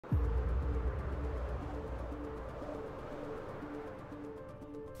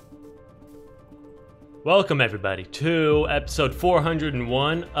Welcome everybody to episode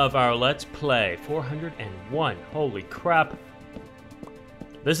 401 of our Let's Play. 401, holy crap.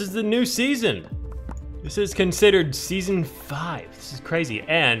 This is the new season. This is considered season 5. This is crazy,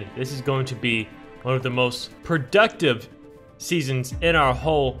 and this is going to be one of the most productive seasons in our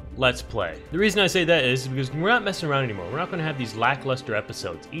whole Let's Play. The reason I say that is because we're not messing around anymore. We're not gonna have these lackluster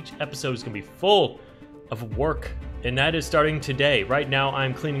episodes. Each episode is gonna be full of work. And that is starting today. Right now,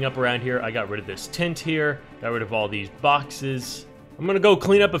 I'm cleaning up around here. I got rid of this tent here, got rid of all these boxes. I'm gonna go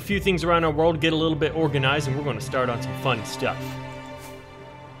clean up a few things around our world, get a little bit organized, and we're gonna start on some fun stuff.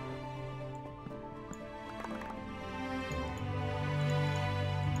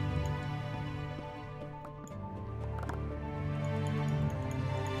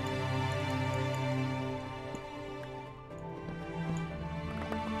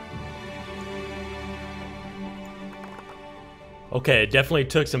 Okay, it definitely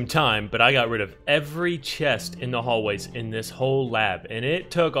took some time, but I got rid of every chest in the hallways in this whole lab, and it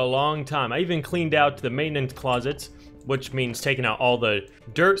took a long time. I even cleaned out the maintenance closets, which means taking out all the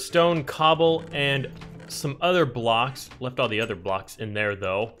dirt, stone, cobble, and some other blocks. Left all the other blocks in there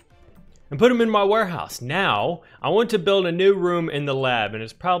though, and put them in my warehouse. Now, I want to build a new room in the lab, and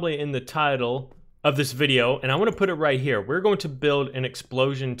it's probably in the title of this video, and I want to put it right here. We're going to build an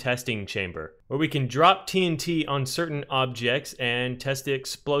explosion testing chamber where we can drop TNT on certain objects and test the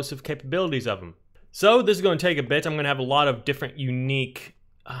explosive capabilities of them. So this is going to take a bit. I'm going to have a lot of different unique,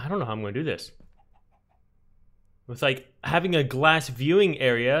 I don't know how I'm going to do this. With like having a glass viewing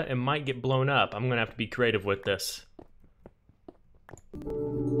area, it might get blown up. I'm going to have to be creative with this.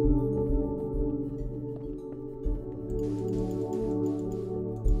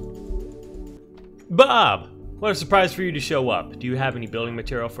 Bob! What a surprise for you to show up. Do you have any building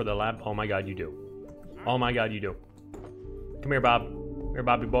material for the lab? Oh my god, you do. Oh my god, you do. Come here, Bob. Come here,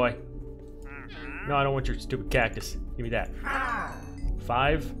 Bobby boy. No, I don't want your stupid cactus. Give me that.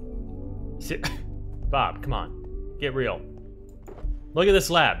 5, 6. Bob, come on. Get real. Look at this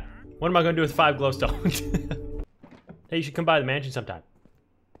lab. What am I going to do with 5 glowstones? Hey, you should come by the mansion sometime.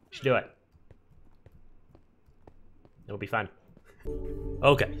 You should do it. It'll be fun.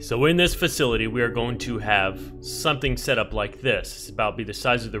 Okay, so in this facility, we are going to have something set up like this. It's about to be the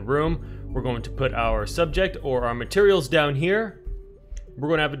size of the room. We're going to put our subject or our materials down here. We're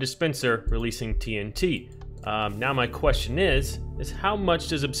going to have a dispenser releasing TNT. Now my question is how much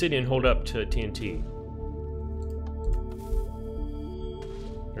does obsidian hold up to TNT?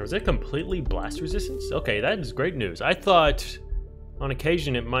 Or is it completely blast resistance? Okay, that is great news. I thought on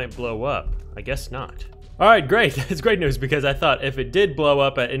occasion it might blow up. I guess not. Alright, great. That's great news because I thought if it did blow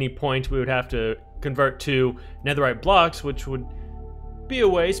up at any point, we would have to convert to netherite blocks, which would be a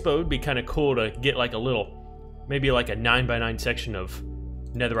waste, but it would be kind of cool to get like a little, maybe like a 9x9 section of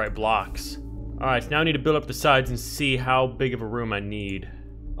netherite blocks. Alright, so now I need to build up the sides and see how big of a room I need.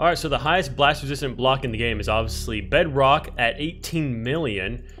 Alright, so the highest blast resistant block in the game is obviously bedrock at 18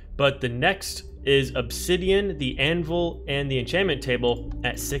 million, but the next is obsidian, the anvil, and the enchantment table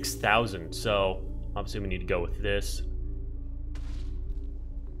at 6,000, so obviously we need to go with this.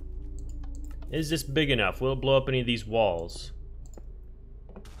 Is this big enough? Will it blow up any of these walls?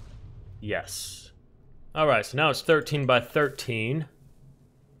 Yes. Alright, so now it's 13 by 13.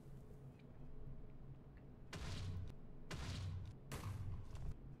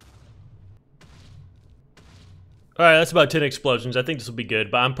 Alright, that's about 10 explosions. I think this will be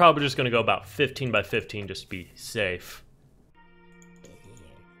good, but I'm probably just going to go about 15 by 15 just to be safe.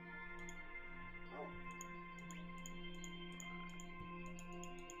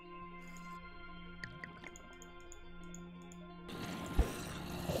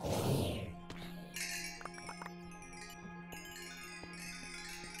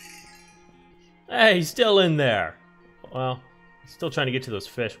 Hey, he's still in there. Well, still trying to get to those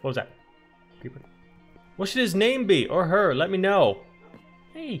fish. What was that? What should his name be? Or her? Let me know.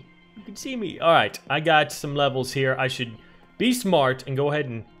 Hey, you can see me. Alright, I got some levels here. I should be smart and go ahead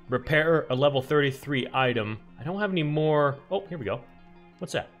and repair a level 33 item. I don't have any more. Oh, here we go.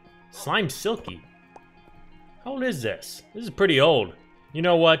 What's that? Slime Silky. How old is this? This is pretty old. You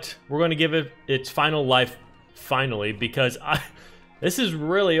know what? We're going to give it its final life finally because this is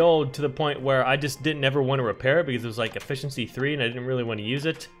really old to the point where I just didn't ever want to repair it because it was like efficiency 3 and I didn't really want to use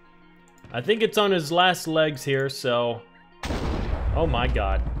it. I think it's on his last legs here, so... Oh my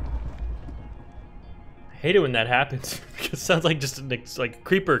god. I hate it when that happens because it sounds like just like a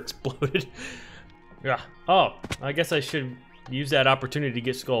creeper exploded. Yeah. Oh, I guess I should use that opportunity to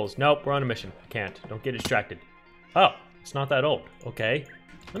get skulls. Nope, we're on a mission. I can't. Don't get distracted. Oh, it's not that old. Okay.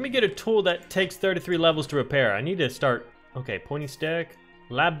 Let me get a tool that takes 33 levels to repair. I need to start... Okay, pointy stick.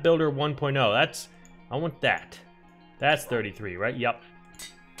 Lab Builder 1.0. I want that. That's 33, right? Yep.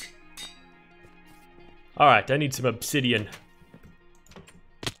 Alright, I need some obsidian.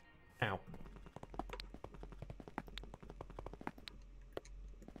 Ow.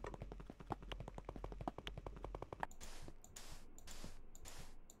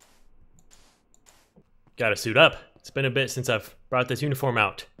 Gotta suit up. It's been a bit since I've brought this uniform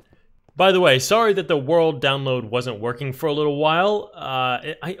out. By the way, sorry that the world download wasn't working for a little while.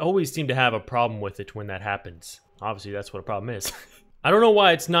 I always seem to have a problem with it when that happens. Obviously, that's what a problem is. I don't know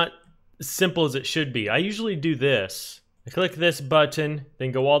why it's not as simple as it should be. I usually do this. I click this button,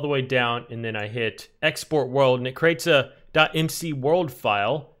 then go all the way down, and then I hit Export World, and it creates a .mc world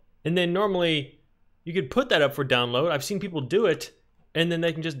file. And then normally, you could put that up for download. I've seen people do it, and then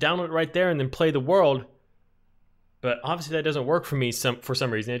they can just download it right there and then play the world. But obviously that doesn't work for me for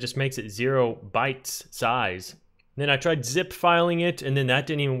some reason. It just makes it 0 bytes size. Then I tried zip filing it, and then that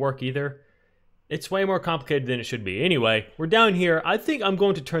didn't even work either. It's way more complicated than it should be. Anyway, we're down here. I think I'm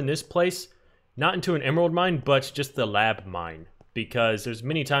going to turn this place not into an emerald mine, but just the lab mine. Because there's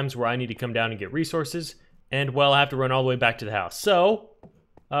many times where I need to come down and get resources, and well, I have to run all the way back to the house. So,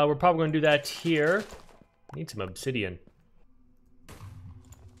 we're probably going to do that here. Need some obsidian.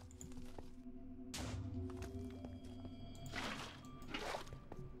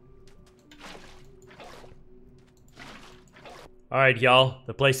 Alright, y'all.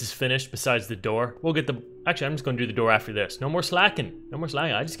 The place is finished besides the door. We'll get the... Actually, I'm just going to do the door after this. No more slacking. No more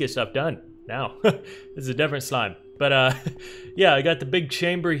slacking. I just get stuff done now. This is a different slime. But, yeah, I got the big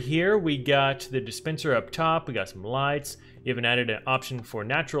chamber here. We got the dispenser up top. We got some lights. Even added an option for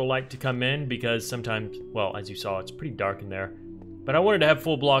natural light to come in because sometimes, well, as you saw, it's pretty dark in there. But I wanted to have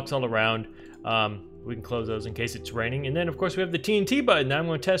full blocks all around. We can close those in case it's raining. And then, of course, we have the TNT button that I'm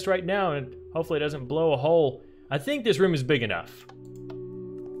going to test right now. And hopefully it doesn't blow a hole. I think this room is big enough.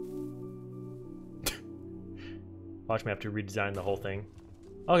 Watch me have to redesign the whole thing.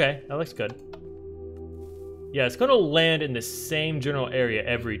 Okay, that looks good. Yeah, it's gonna land in the same general area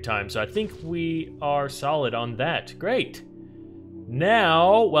every time, so I think we are solid on that. Great.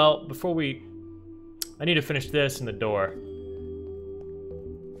 Now, well, I need to finish this and the door.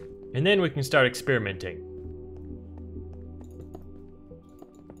 And then we can start experimenting.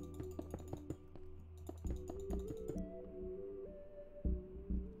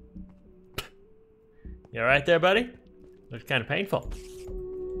 You alright there, buddy? Looks kind of painful.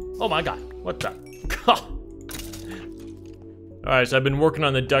 Oh my god, what the? Alright, so I've been working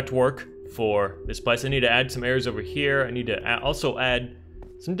on the ductwork for this place. I need to add some areas over here. I need to also add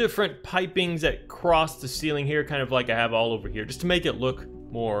some different pipings that cross the ceiling here, kind of like I have all over here, just to make it look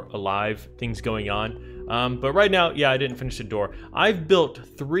more alive, things going on. But right now, yeah, I didn't finish the door. I've built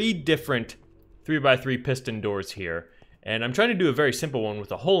 3 different 3x3 piston doors here, and I'm trying to do a very simple one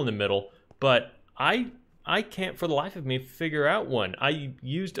with a hole in the middle, but I can't for the life of me figure out one. I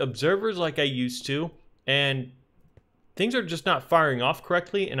used observers like I used to, and things are just not firing off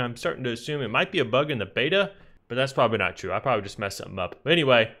correctly, and I'm starting to assume it might be a bug in the beta, but that's probably not true. I probably just messed something up. But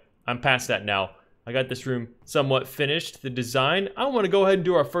anyway, I'm past that now. I got this room somewhat finished, the design. I want to go ahead and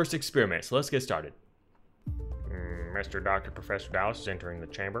do our first experiment, so let's get started. Mr. Dr. Professor Dallas is entering the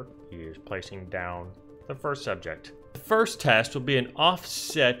chamber. He is placing down the first subject. The first test will be an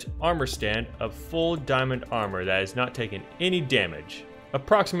offset armor stand of full diamond armor that has not taken any damage.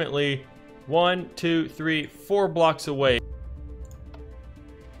 Approximately 1, 2, 3, 4 blocks away.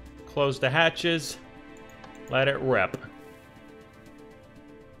 Close the hatches. Let it rep.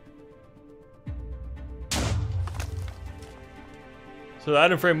 So the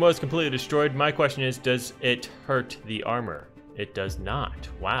item frame was completely destroyed. My question is, does it hurt the armor? It does not.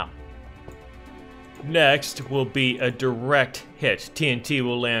 Wow. Next will be a direct hit. TNT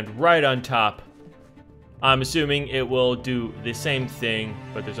will land right on top. I'm assuming it will do the same thing,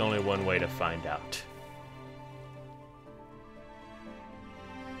 but there's only one way to find out.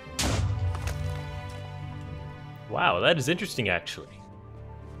 Wow, that is interesting actually.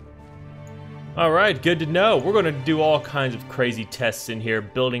 Alright, good to know. We're going to do all kinds of crazy tests in here,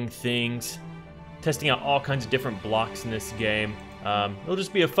 building things, testing out all kinds of different blocks in this game. It'll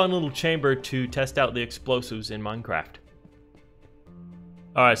just be a fun little chamber to test out the explosives in Minecraft.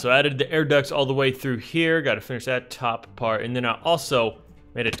 Alright, so I added the air ducts all the way through here. Got to finish that top part. And then I also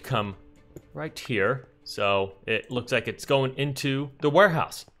made it come right here. So it looks like it's going into the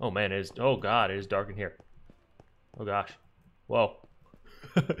warehouse. Oh man, oh god, it is dark in here. Oh gosh. Whoa.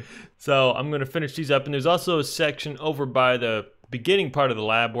 So I'm going to finish these up. And there's also a section over by the beginning part of the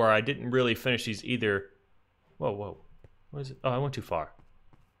lab where I didn't really finish these either. Whoa, whoa. What is it? Oh, I went too far.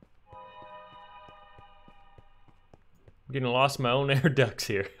 I'm getting lost in my own air ducts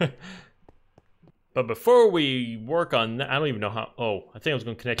here. But before we work on that, I don't even know how, oh, I think I was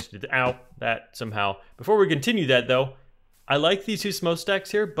going to connect it to that somehow. Before we continue that though, I like these two smokestacks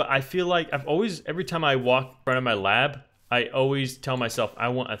here, but I feel like every time I walk in front of my lab, I always tell myself I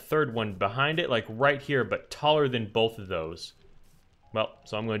want a third one behind it, like right here, but taller than both of those. Well,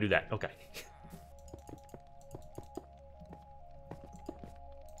 so I'm going to do that, okay.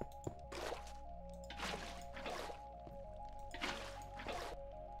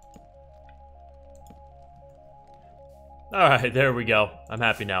 Alright, there we go. I'm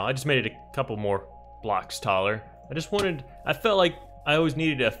happy now. I just made it a couple more blocks taller. I felt like I always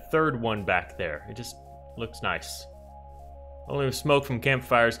needed a third one back there. It just looks nice. Only smoke from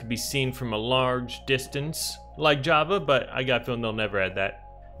campfires can be seen from a large distance, like Java, but I got a feeling they'll never add that.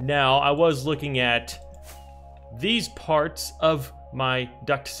 Now, I was looking at these parts of my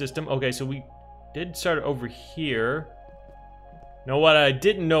duct system. Okay, so we did start over here. Now what I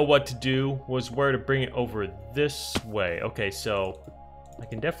didn't know what to do was where to bring it over this way. Okay, so I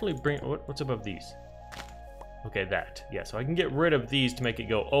can definitely bring, what's above these? Okay, that. Yeah, so I can get rid of these to make it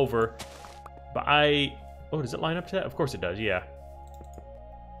go over. But oh, does it line up to that? Of course it does, yeah.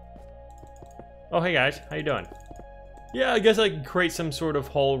 Oh, hey guys, how you doing? Yeah, I guess I can create some sort of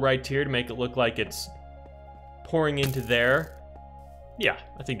hole right here to make it look like it's pouring into there. Yeah,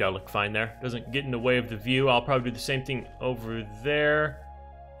 I think that'll look fine there. Doesn't get in the way of the view. I'll probably do the same thing over there.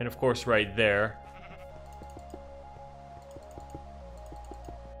 And of course right there.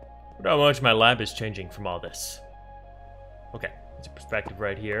 Look how much my lab is changing from all this. Okay, it's a perspective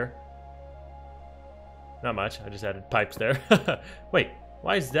right here. Not much, I just added pipes there. Wait,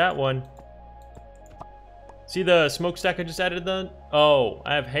 why is that one? See the smokestack I just added then? Oh,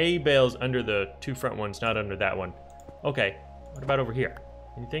 I have hay bales under the two front ones, not under that one. Okay. What about over here?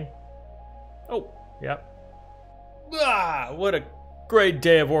 Anything? Oh, yeah. Ah, what a great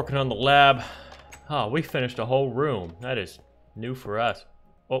day of working on the lab. Oh, we finished a whole room. That is new for us.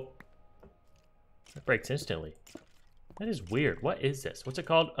 Oh, that breaks instantly. That is weird. What is this? What's it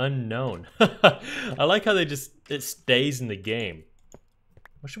called? Unknown. I like how it stays in the game.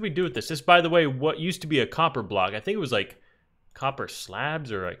 What should we do with this? This, by the way, what used to be a copper block. I think it was like copper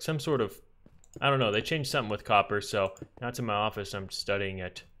slabs or like some sort of, I don't know, they changed something with copper, so now it's in my office, I'm studying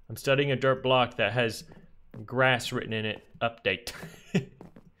it. I'm studying a dirt block that has grass written in it, update.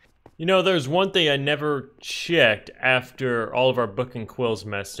 You know, there's one thing I never checked after all of our book and quills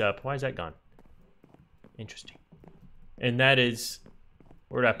messed up. Why is that gone? Interesting. And that is,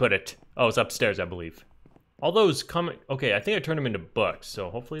 where did I put it? Oh, it's upstairs, I believe. All those okay, I think I turned them into books, so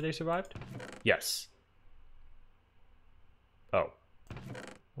hopefully they survived? Yes. Oh.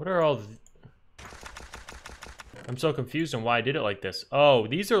 What are all I'm so confused on why I did it like this. Oh,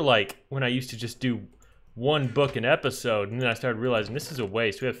 these are like when I used to just do one book an episode, and then I started realizing this is a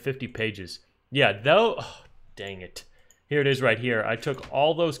waste. We have 50 pages. Yeah, though, oh, dang it. Here it is right here. I took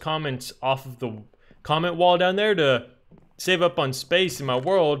all those comments off of the comment wall down there to save up on space in my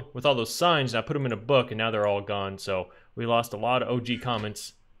world with all those signs, and I put them in a book, and now they're all gone, so we lost a lot of OG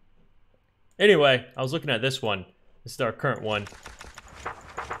comments. Anyway, I was looking at this one. This is our current one.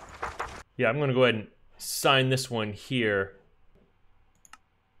 Yeah, I'm gonna go ahead and sign this one here.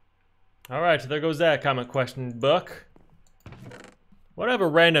 Alright, so there goes that comment question book. Whatever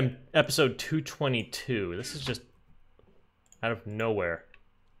random episode 222. This is just out of nowhere.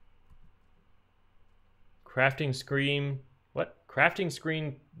 Crafting screen. What? Crafting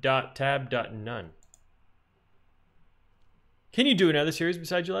screen dot tab dot none. Can you do another series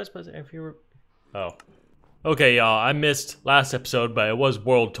besides your last play? If you were. Oh. Okay, y'all. I missed last episode, but it was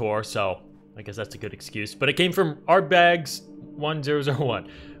World Tour, so I guess that's a good excuse. But it came from Artbags1001.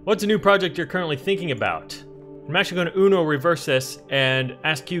 What's a new project you're currently thinking about? I'm actually going to Uno reverse this and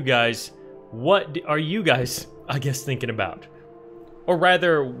ask you guys, what are you guys, I guess, thinking about? Or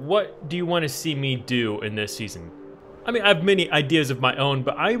rather, what do you want to see me do in this season? I mean, I have many ideas of my own,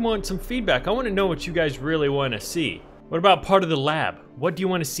 but I want some feedback. I want to know what you guys really want to see. What about part of the lab? What do you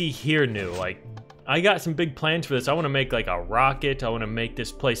want to see here new? Like, I got some big plans for this. I want to make like a rocket. I want to make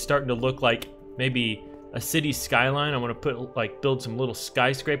this place starting to look like maybe a city skyline. I want to build some little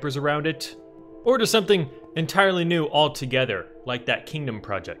skyscrapers around it. Or do something entirely new altogether, like that Kingdom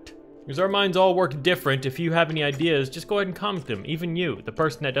project. Because our minds all work different. If you have any ideas, just go ahead and comment them. Even you, the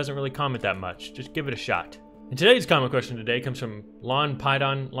person that doesn't really comment that much, just give it a shot. And today's comment question today comes from Lon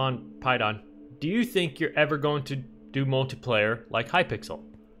Python. Do you think you're ever going to do multiplayer like Hypixel?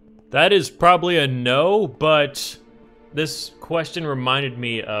 That is probably a no, but this question reminded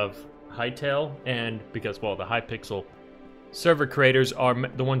me of Hytale, and because, well, the Hypixel server creators are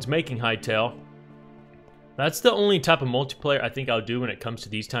the ones making Hytale. That's the only type of multiplayer I think I'll do when it comes to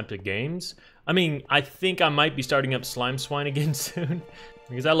these types of games. I mean, I think I might be starting up Slime Swine again soon,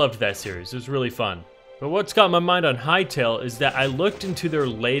 because I loved that series. It was really fun. But what's got my mind on Hytale is that I looked into their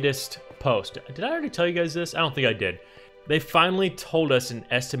latest post. Did I already tell you guys this? I don't think I did. They finally told us an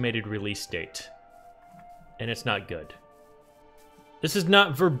estimated release date, and it's not good. This is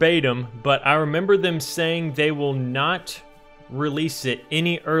not verbatim, but I remember them saying they will not release it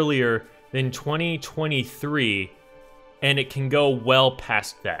any earlier than 2023, and it can go well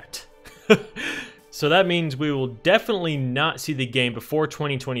past that. So that means we will definitely not see the game before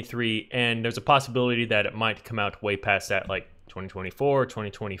 2023, and there's a possibility that it might come out way past that, like 2024 or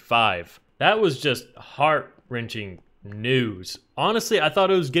 2025. That was just heart-wrenching news. Honestly, I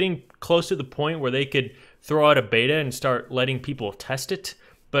thought it was getting close to the point where they could throw out a beta and start letting people test it,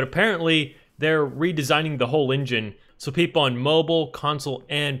 but apparently they're redesigning the whole engine so people on mobile, console,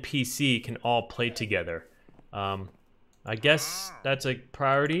 and PC can all play together. I guess that's a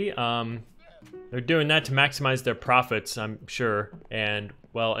priority. They're doing that to maximize their profits, I'm sure, and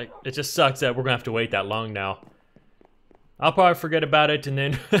well, it just sucks that we're gonna have to wait that long now. I'll probably forget about it, and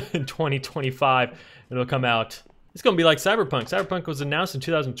then in 2025 it'll come out. It's gonna be like Cyberpunk. Cyberpunk was announced in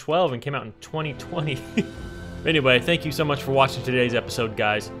 2012 and came out in 2020. Anyway, thank you so much for watching today's episode,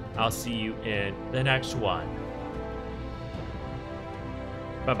 guys. I'll see you in the next one.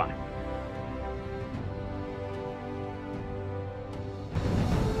 Bye-bye.